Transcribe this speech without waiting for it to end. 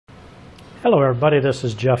Hello everybody, this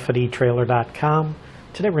is Jeff at etrailer.com.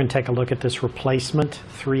 Today we're going to take a look at this replacement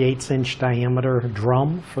 3/8 inch diameter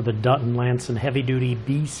drum for the Dutton-Lainson heavy duty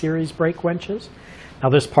B series brake winches. Now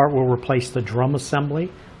this part will replace the drum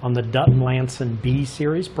assembly on the Dutton-Lainson B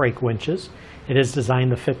series brake winches. It is designed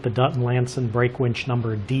to fit the Dutton-Lainson brake winch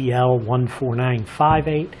number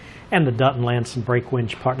DL304161-BK and the Dutton-Lainson brake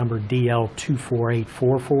winch part number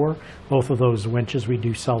DL24844. Both of those winches we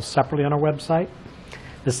do sell separately on our website.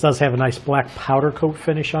 This does have a nice black powder coat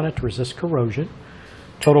finish on it to resist corrosion.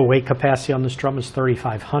 Total weight capacity on this drum is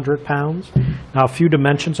 3,500 pounds. Now a few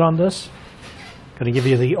dimensions on this. I'm going to give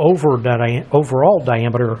you the overall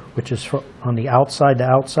diameter, which is on the outside to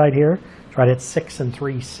outside here. It's right at 6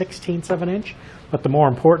 3/16 of an inch. But the more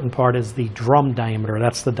important part is the drum diameter.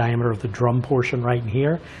 That's the diameter of the drum portion right in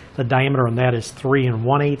here. The diameter on that is 3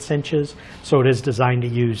 1/8 inches. So it is designed to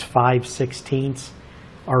use 5/16ths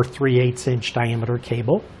or 3/8 inch diameter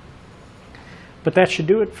cable. But that should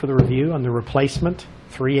do it for the review on the replacement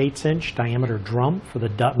 3/8 inch diameter drum for the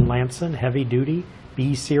Dutton-Lainson heavy duty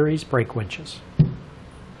B series brake winches.